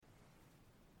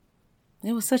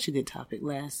It was such a good topic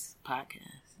last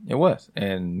podcast. It was.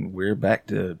 And we're back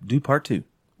to do part 2.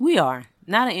 We are.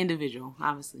 Not an individual,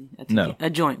 obviously. No. A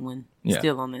joint one. Yeah.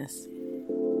 Still on this.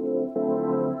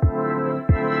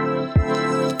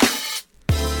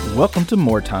 Welcome to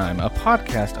More Time, a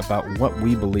podcast about what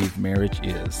we believe marriage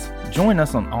is. Join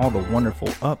us on all the wonderful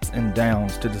ups and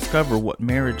downs to discover what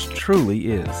marriage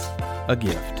truly is, a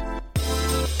gift.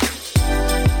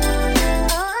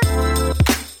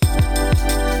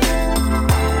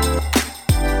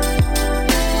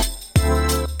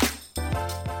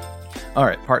 All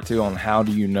right, part 2 on how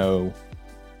do you know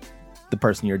the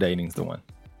person you're dating is the one.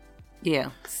 Yeah.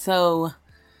 So,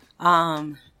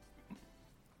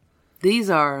 these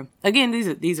are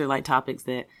like topics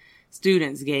that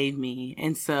students gave me.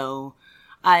 And so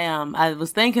I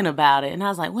was thinking about it and I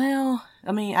was like, well,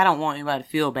 I mean, I don't want anybody to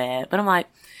feel bad, but I'm like,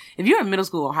 if you're in middle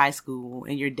school or high school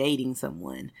and you're dating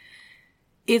someone,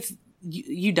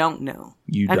 you don't know.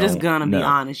 I'm just gonna be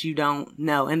honest. You don't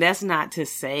know. And that's not to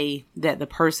say that the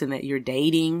person that you're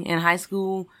dating in high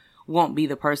school won't be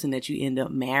the person that you end up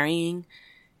marrying.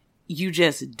 You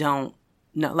just don't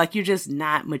know. Like, you're just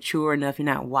not mature enough. You're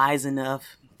not wise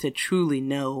enough to truly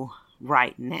know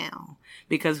right now.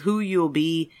 Because who you'll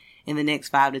be in the next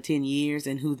 5 to 10 years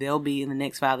and who they'll be in the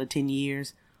next 5 to 10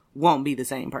 years won't be the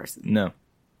same person. No.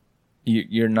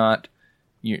 You're not.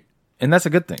 And that's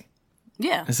a good thing.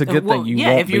 Yeah. It's a good thing.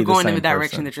 If you're going in the direction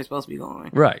person that you're supposed to be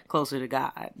going. Right. Closer to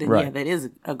God. Then right. Yeah, that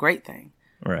is a great thing.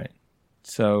 Right.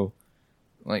 So,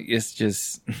 like, it's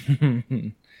just,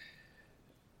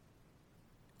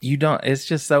 it's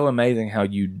just so amazing how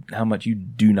much you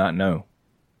do not know.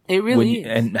 It really is.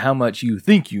 And how much you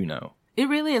think you know. It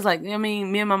really is. Like, I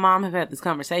mean, me and my mom have had this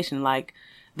conversation, like,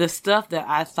 the stuff that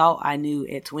I thought I knew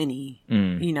at 20,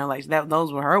 you know, like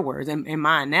those were her words. And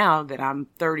mine now that I'm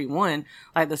 31,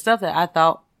 like the stuff that I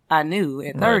thought I knew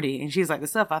at 30. Right. And she's like, the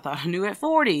stuff I thought I knew at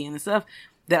 40 and the stuff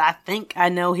that I think I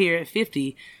know here at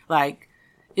 50, like,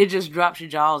 it just drops your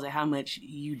jaws at how much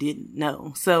you didn't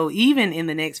know. So even in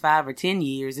the next 5 or 10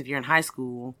 years, if you're in high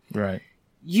school, right,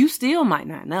 you still might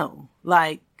not know.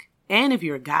 Like, and if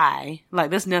you're a guy, like,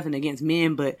 that's nothing against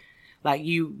men, but like,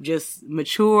 you just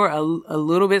mature a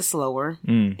little bit slower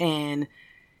and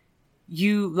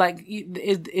you, like,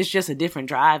 it's just a different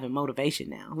drive and motivation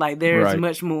now. Like, there's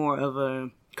much more of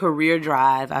a career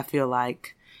drive, I feel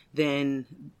like, than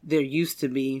there used to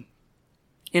be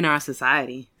in our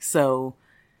society. So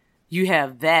you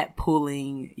have that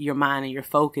pulling your mind and your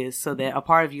focus so that a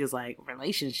part of you is like,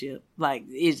 relationship. Like,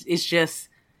 it's just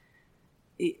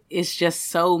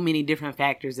so many different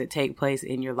factors that take place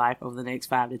in your life over the next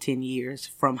 5 to 10 years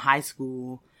from high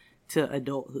school to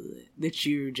adulthood that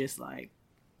you're just like,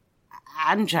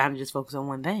 I'm trying to just focus on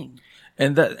one thing.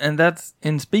 And that's,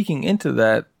 in speaking into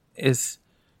that, is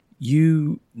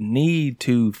you need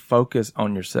to focus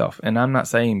on yourself. And I'm not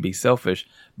saying be selfish,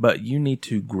 but you need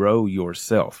to grow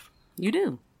yourself. You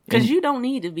do. Because you don't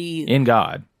need to be in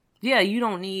God. Yeah, you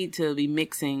don't need to be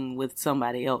mixing with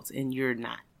somebody else and you're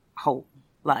not whole.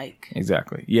 Like,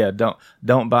 exactly. Yeah,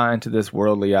 don't buy into this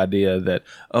worldly idea that,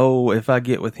 oh, if I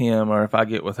get with him or if I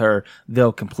get with her,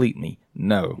 they'll complete me.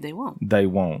 No. They won't. They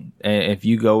won't. And if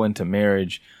you go into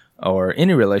marriage or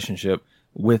any relationship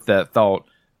with that thought,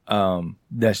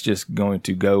 that's just going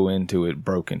to go into it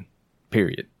broken.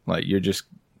 Period. Like, you're just,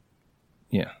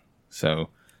 yeah. So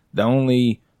the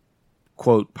only,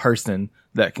 quote, person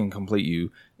that can complete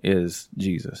you is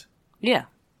Jesus. Yeah.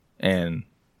 And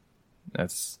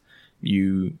that's,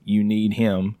 you need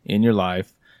him in your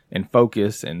life and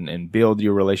focus and build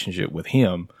your relationship with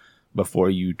him before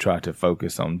you try to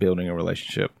focus on building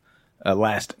a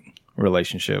lasting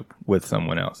relationship with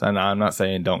someone else. And I'm not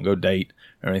saying don't go date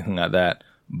or anything like that,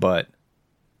 but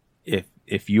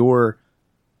if you're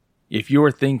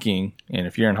thinking, and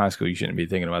if you're in high school, you shouldn't be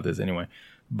thinking about this anyway,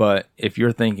 but if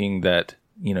you're thinking that,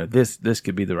 you know, this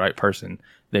could be the right person,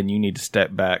 then you need to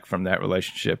step back from that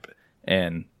relationship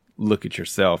and look at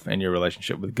yourself and your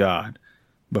relationship with God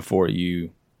before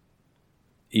you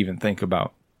even think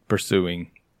about pursuing,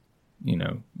 you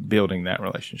know, building that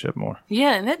relationship more.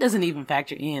 Yeah, and that doesn't even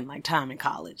factor in like time in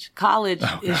college. College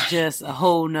is just a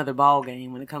whole nother ball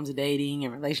game when it comes to dating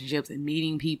and relationships and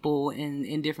meeting people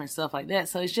and different stuff like that.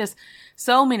 So it's just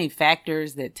so many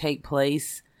factors that take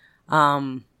place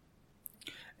during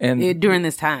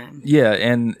this time. Yeah,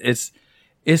 and it's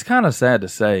kind of sad to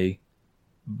say,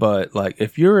 but like,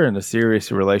 if you're in a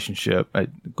serious relationship,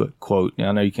 quote,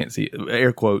 I know you can't see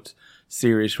air quotes,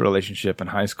 serious relationship in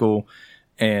high school,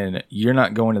 and you're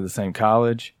not going to the same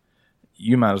college,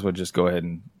 you might as well just go ahead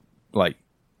and like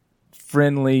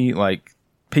friendly, like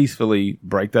peacefully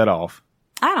break that off.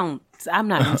 I'm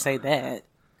not going to say that.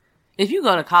 If you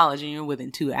go to college and you're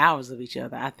within 2 hours of each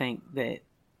other, I think that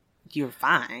you're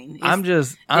fine.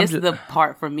 It's the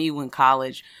part for me when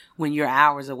you're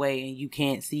hours away and you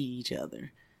can't see each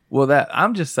other. Well,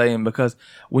 I'm just saying, because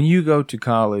when you go to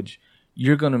college,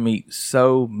 you're going to meet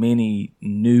so many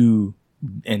new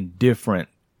and different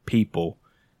people.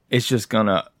 It's just going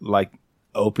to like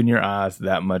open your eyes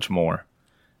that much more.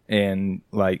 And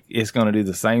like, it's going to do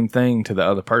the same thing to the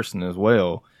other person as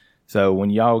well. So when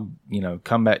y'all,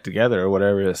 come back together or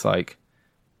whatever, it's like,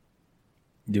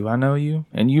 do I know you?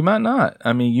 And you might not.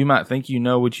 I mean, you might think you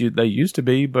know what they used to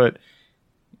be, but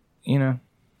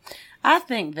I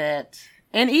think that,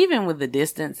 and even with the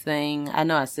distance thing, I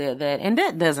know I said that, and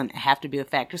that doesn't have to be a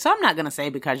factor. So I'm not going to say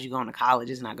because you're going to college,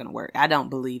 it's not going to work. I don't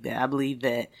believe that. I believe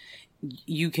that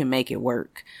you can make it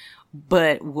work.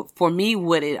 But for me,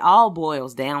 what it all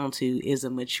boils down to is a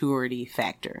maturity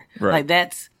factor. Right. Like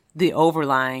that's the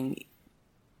overlying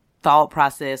thought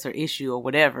process or issue or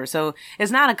whatever. So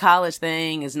it's not a college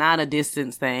thing. It's not a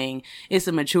distance thing. It's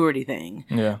a maturity thing.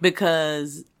 Yeah.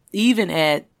 Because even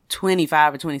at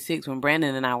 25 or 26, when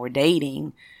Brandon and I were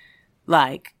dating,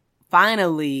 like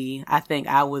finally, I think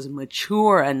I was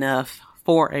mature enough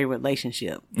for a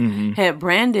relationship. Mm-hmm. Had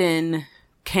Brandon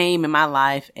came in my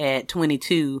life at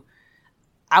 22,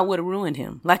 I would have ruined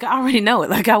him. Like, I already know it.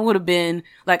 Like, I would have been,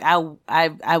 like,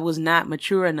 I was not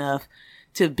mature enough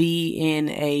to be in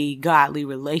a godly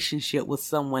relationship with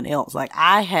someone else. Like,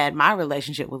 I had my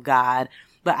relationship with God,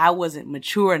 but I wasn't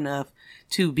mature enough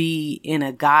to be in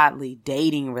a godly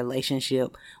dating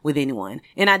relationship with anyone.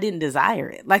 And I didn't desire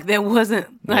it. Like, there wasn't,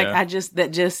 like, I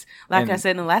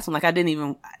said in the last one, like, I didn't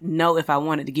even know if I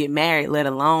wanted to get married, let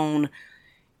alone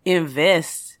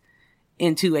invest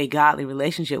into a godly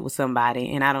relationship with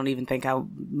somebody. And I don't even think I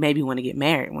maybe want to get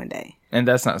married one day. And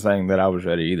that's not saying that I was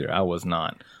ready either. I was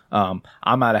not.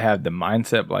 I might have had the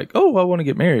mindset like, oh, I want to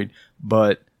get married,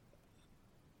 but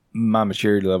my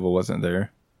maturity level wasn't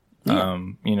there. Yeah.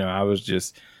 I was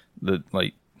just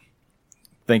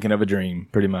thinking of a dream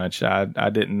pretty much. I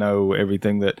didn't know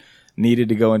everything that needed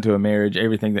to go into a marriage,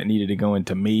 everything that needed to go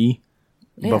into me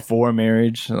before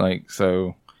marriage. Like,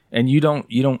 so, and you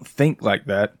don't think like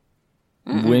that.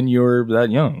 Mm-mm. When you're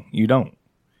that young. You don't.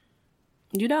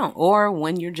 Or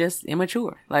when you're just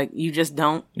immature. Like, you just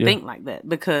don't think like that.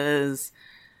 Because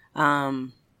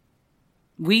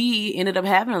we ended up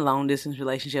having a long distance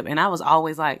relationship. And I was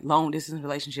always like, long distance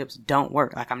relationships don't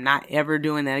work. Like, I'm not ever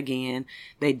doing that again.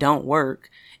 They don't work.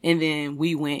 And then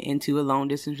we went into a long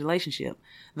distance relationship.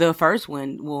 The first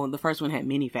one had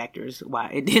many factors why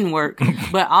it didn't work.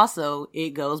 But also,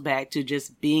 it goes back to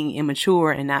just being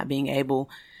immature and not being able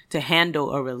to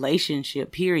handle a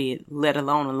relationship, period, let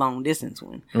alone a long distance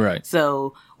one. Right.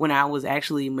 So when I was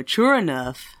actually mature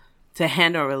enough to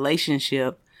handle a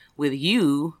relationship with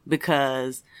you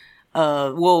because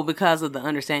of the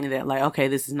understanding that, like, okay,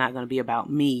 this is not going to be about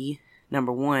me.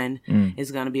 Number one,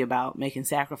 it's going to be about making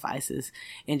sacrifices,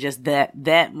 and just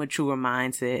that mature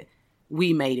mindset,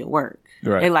 we made it work.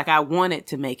 Right. And like, I wanted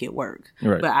to make it work.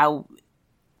 Right. But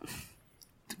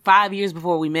 5 years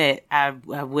before we met, I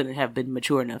wouldn't have been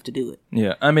mature enough to do it.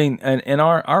 Yeah. I mean, and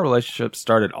our relationship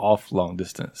started off long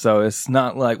distance. So it's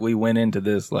not like we went into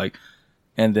this like,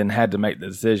 and then had to make the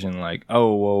decision like,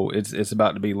 oh, well, it's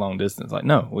about to be long distance. Like,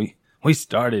 no,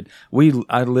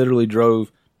 I literally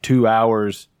drove 2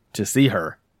 hours to see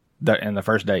her in the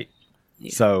first date.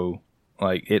 Yeah. So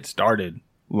like, it started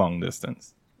long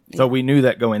distance. Yeah. So we knew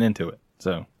that going into it.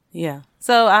 So. Yeah.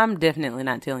 So I'm definitely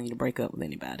not telling you to break up with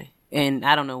anybody. And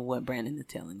I don't know what Brandon is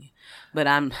telling you, but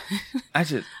I'm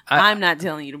not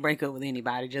telling you to break up with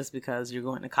anybody just because you're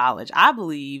going to college. I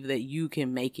believe that you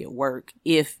can make it work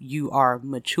if you are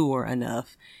mature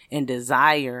enough and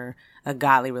desire a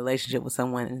godly relationship with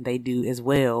someone, and they do as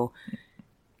well,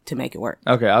 to make it work.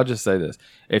 Okay, I'll just say this.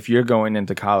 If you're going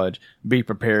into college, be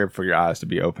prepared for your eyes to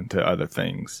be open to other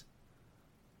things.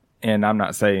 And I'm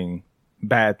not saying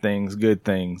bad things, good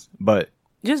things, but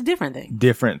just different things.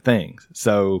 Different things.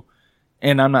 So,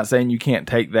 and I'm not saying you can't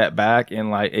take that back and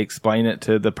like explain it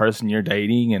to the person you're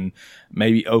dating and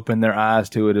maybe open their eyes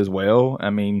to it as well.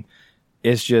 I mean,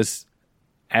 it's just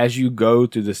as you go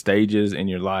through the stages in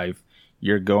your life,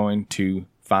 you're going to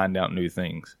find out new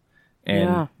things.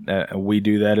 And we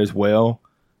do that as well.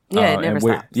 Yeah, it never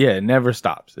stops. Yeah, it never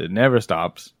stops. It never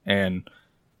stops. And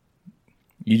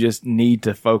you just need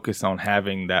to focus on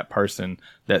having that person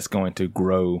that's going to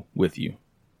grow with you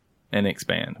and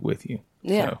expand with you.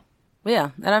 Yeah. So. Yeah.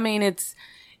 And I mean, it's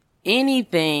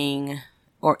anything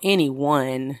or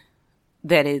anyone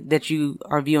that you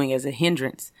are viewing as a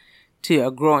hindrance to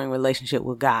a growing relationship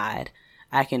with God,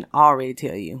 I can already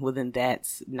tell you, well, then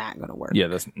that's not going to work. Yeah,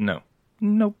 that's no.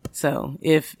 Nope. So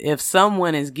if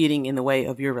someone is getting in the way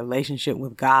of your relationship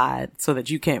with God so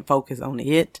that you can't focus on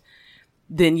it,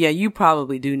 then yeah, you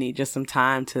probably do need just some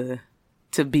time to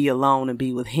be alone and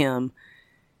be with him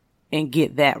and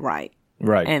get that right.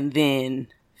 Right. And then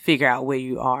figure out where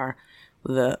you are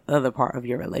with the other part of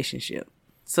your relationship.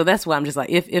 So that's why I'm just like,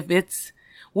 if it's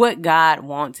what God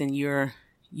wants and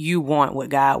you want what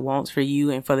God wants for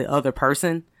you and for the other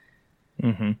person,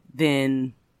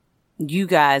 then you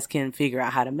guys can figure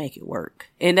out how to make it work.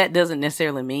 And that doesn't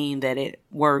necessarily mean that it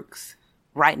works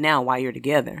right now while you're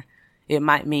together. It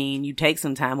might mean you take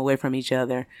some time away from each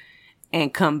other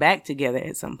and come back together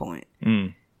at some point.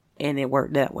 And it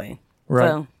worked that way. Right.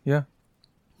 So, yeah.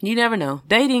 You never know.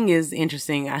 Dating is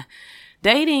interesting.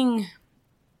 Dating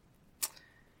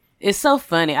is so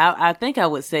funny. I think I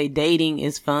would say dating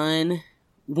is fun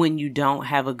when you don't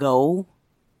have a goal.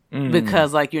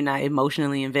 Because like you're not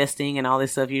emotionally investing and all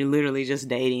this stuff. You're literally just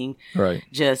dating. Right.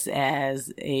 Just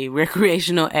as a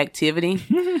recreational activity.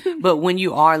 But when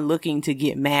you are looking to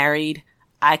get married,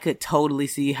 I could totally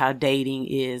see how dating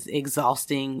is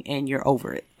exhausting and you're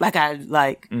over it. Cause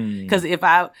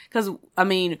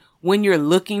when you're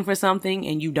looking for something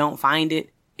and you don't find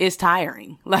it, it's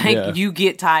tiring. You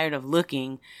get tired of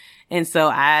looking. And so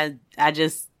I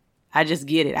just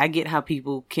get it. I get how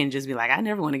people can just be like, I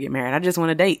never want to get married. I just want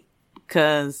to date.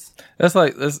 Cause that's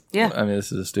like this. Yeah. I mean,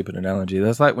 this is a stupid analogy.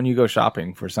 That's like when you go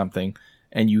shopping for something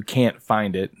and you can't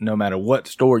find it, no matter what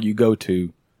store you go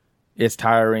to. It's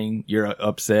tiring. You're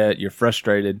upset. You're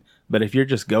frustrated. But if you're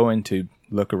just going to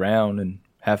look around and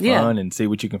have fun and see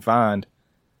what you can find.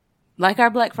 Like our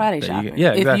Black Friday shopping.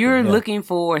 Exactly. If you're looking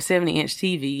for a 70-inch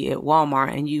TV at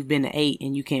Walmart and you've been to 8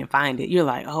 and you can't find it, you're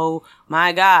like, oh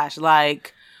my gosh,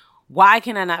 like, why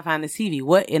can I not find this TV?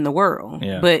 What in the world?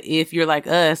 Yeah. But if you're like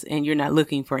us and you're not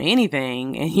looking for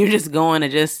anything and you're just going to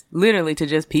just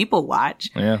people watch,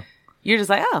 you're just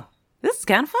like, oh, this is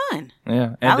kind of fun. Yeah.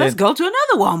 And now let's go to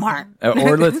another Walmart.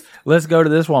 Or let's go to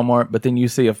this Walmart, but then you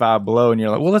see a Five Below and you're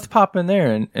like, well, let's pop in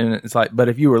there. And it's like, but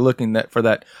if you were looking for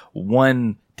that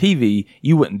one TV,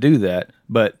 you wouldn't do that.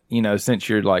 But, since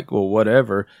you're like, well,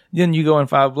 whatever, then you go in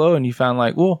Five Below and you find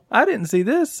like, well, I didn't see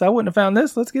this. I wouldn't have found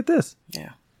this. Let's get this.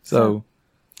 Yeah. So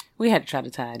we had to try to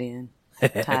tie it in,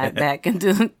 tie it back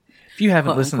into. If you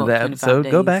haven't listened to that episode,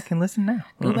 go back and listen now.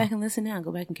 Go back and listen now.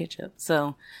 Go back and catch up.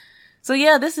 So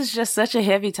yeah, this is just such a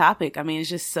heavy topic. I mean, it's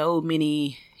just so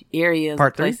many areas,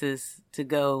 places to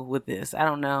go with this. I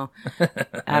don't know.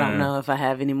 I don't know if I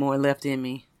have any more left in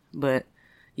me, but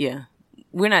yeah,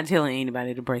 we're not telling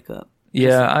anybody to break up.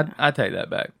 Yeah, I take that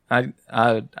back.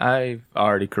 I've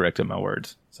already corrected my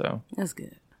words, so that's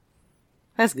good.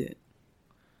 That's good.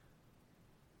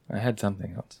 I had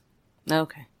something else.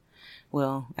 Okay.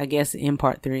 Well, I guess in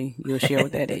part 3, you'll share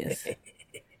what that is.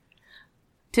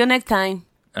 Till next time.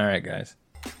 All right, guys.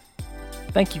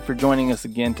 Thank you for joining us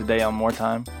again today on More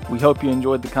Time. We hope you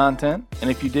enjoyed the content. And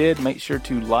if you did, make sure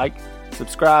to like,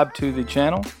 subscribe to the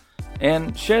channel,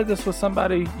 and share this with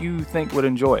somebody you think would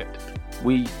enjoy it.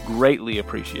 We greatly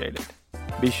appreciate it.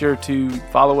 Be sure to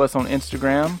follow us on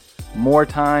Instagram, More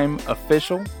Time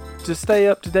Official, to stay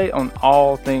up to date on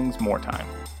all things More Time.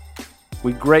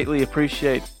 We greatly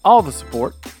appreciate all the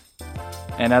support.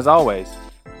 And as always,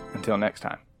 until next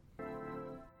time.